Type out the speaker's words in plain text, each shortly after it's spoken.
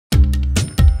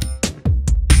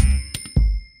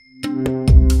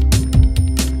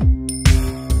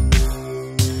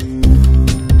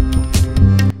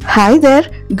Hi there,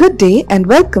 good day and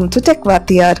welcome to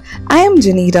TechVatiyar. I am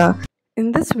Janira.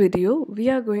 In this video, we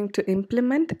are going to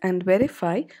implement and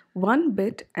verify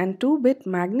 1-bit and 2-bit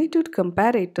magnitude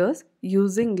comparators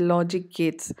using logic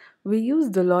gates. We use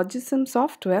the Logisim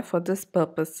software for this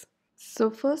purpose.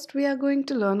 So first we are going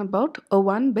to learn about a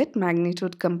 1-bit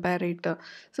magnitude comparator.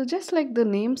 So just like the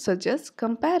name suggests,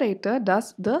 comparator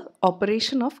does the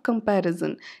operation of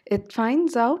comparison. It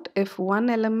finds out if one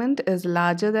element is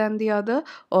larger than the other,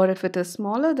 or if it is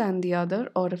smaller than the other,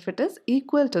 or if it is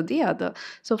equal to the other.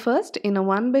 So first, in a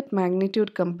 1-bit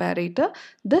magnitude comparator,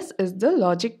 this is the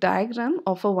logic diagram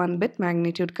of a 1-bit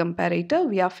magnitude comparator.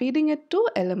 We are feeding it two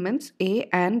elements A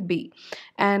and B.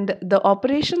 And the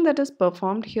operation that is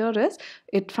performed here is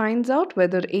it finds out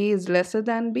whether A is lesser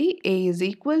than B, A is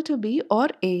equal to B, or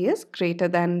A is greater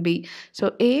than B.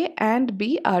 So A and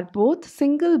B are both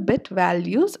single bit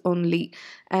values only,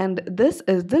 and this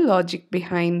is the logic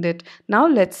behind it. Now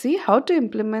let's see how to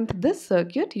implement this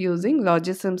circuit using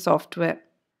Logisim software.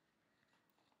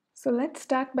 So let's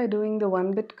start by doing the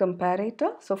 1-bit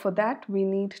comparator. So for that we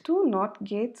need two NOT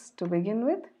gates to begin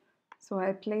with. So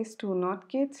I place two NOT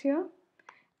gates here,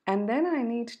 and then I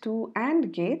need two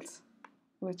AND gates,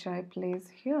 which I place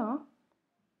here,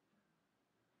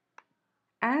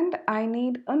 and I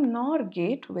need a NOR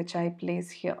gate, which I place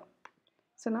here.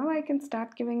 So now I can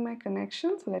start giving my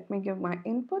connections. Let me give my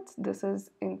inputs. This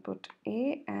is input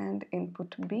A and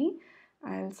input B.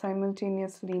 I'll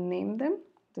simultaneously name them.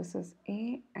 This is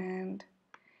A and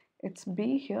it's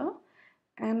B here.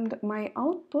 And my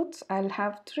outputs, I'll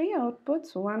have three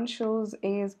outputs. One shows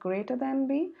A is greater than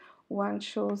B, one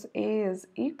shows A is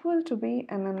equal to B,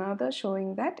 and another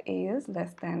showing that A is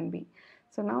less than B.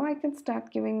 So now I can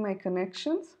start giving my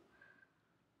connections.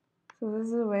 So this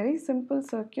is a very simple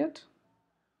circuit.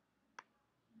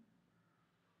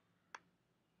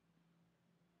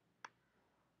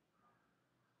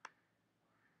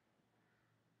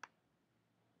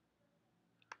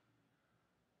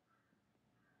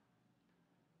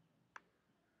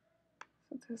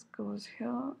 So this goes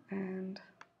here and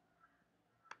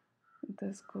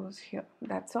this goes here.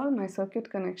 That's all. My circuit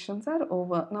connections are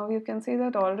over. Now you can see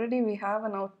that already we have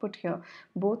an output here.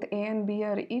 Both A and B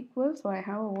are equal, so I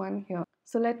have a 1 here.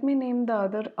 So let me name the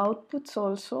other outputs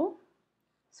also.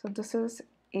 So this is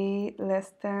A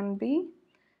less than B,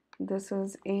 this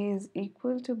is A is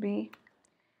equal to B,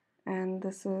 and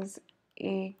this is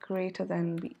A greater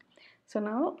than B. So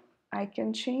now I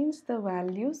can change the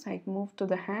values. I move to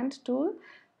the hand tool.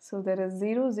 So there is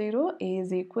 0, 0, A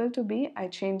is equal to B. I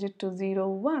change it to 0,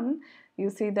 1.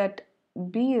 You see that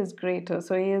B is greater,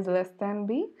 so A is less than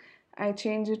B. I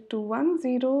change it to 1,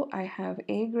 0. I have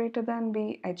A greater than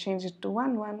B. I change it to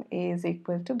 1, 1. A is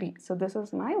equal to B. So this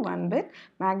is my 1-bit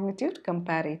magnitude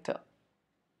comparator.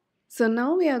 So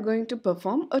now we are going to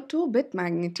perform a 2-bit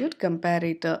magnitude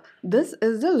comparator. This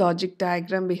is the logic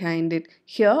diagram behind it.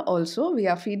 Here also we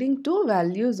are feeding two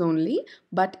values only,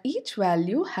 but each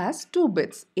value has 2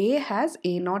 bits. A has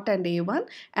A0 and A1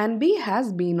 and B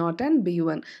has B0 and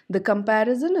B1. The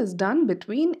comparison is done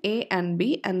between A and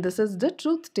B, and this is the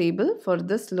truth table for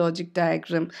this logic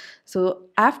diagram. So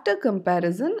after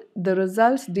comparison, the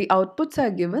results, the outputs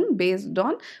are given based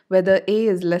on whether A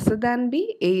is lesser than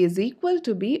B, A is equal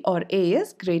to B, or A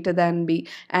is greater than B.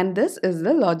 And this is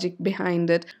the logic behind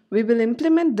it. We will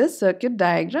implement this circuit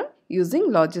diagram using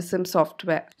Logisim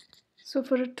software. So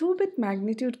for a 2-bit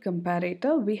magnitude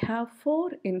comparator, we have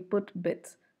 4 input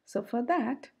bits. So for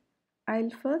that, I'll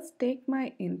first take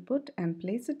my input and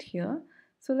place it here.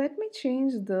 So let me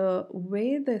change the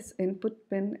way this input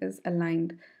pin is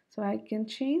aligned. So I can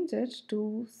change it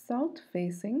to south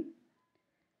facing,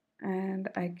 and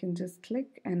I can just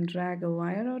click and drag a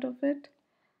wire out of it,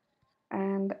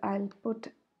 and I'll put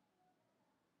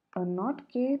a NOT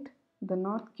gate. The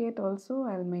NOT gate also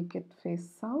I'll make it face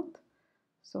south,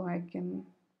 so I can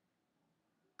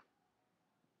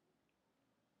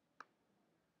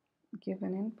give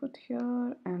an input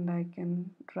here and I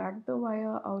can drag the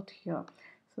wire out here.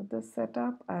 So this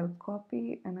setup I'll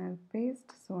copy and I'll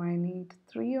paste. So I need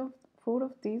 4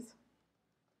 of these.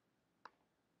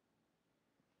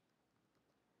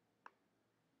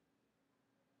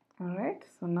 Alright,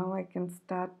 so now I can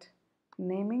start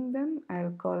naming them.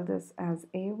 I'll call this as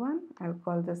A1, I'll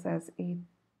call this as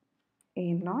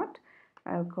A0,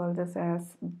 I'll call this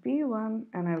as B1,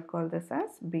 and I'll call this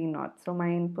as B0. So my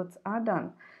inputs are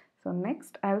done. So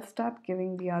next I'll start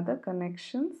giving the other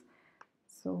connections.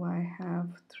 So I have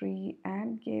 3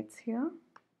 AND gates here.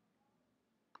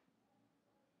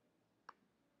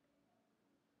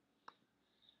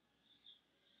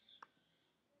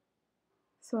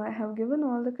 So I have given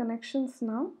all the connections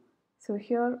now. So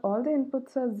here all the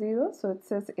inputs are 0, so it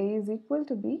says A is equal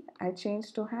to B. I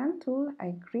change to hand tool, I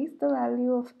increase the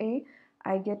value of A,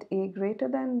 I get A greater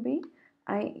than B.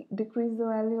 I decrease the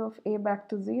value of A back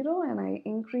to 0 and I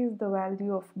increase the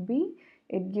value of B.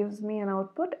 It gives me an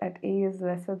output at A is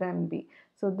lesser than B.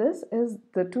 So this is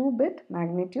the 2-bit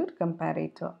magnitude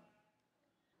comparator.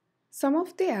 Some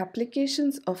of the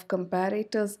applications of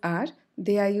comparators are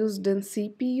they are used in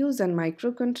CPUs and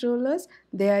microcontrollers.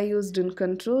 They are used in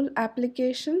control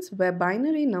applications where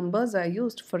binary numbers are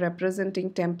used for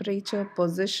representing temperature,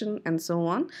 position, and so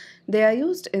on. They are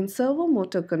used in servo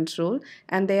motor control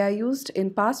and they are used in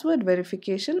password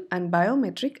verification and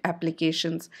biometric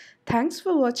applications. Thanks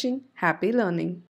for watching. Happy learning.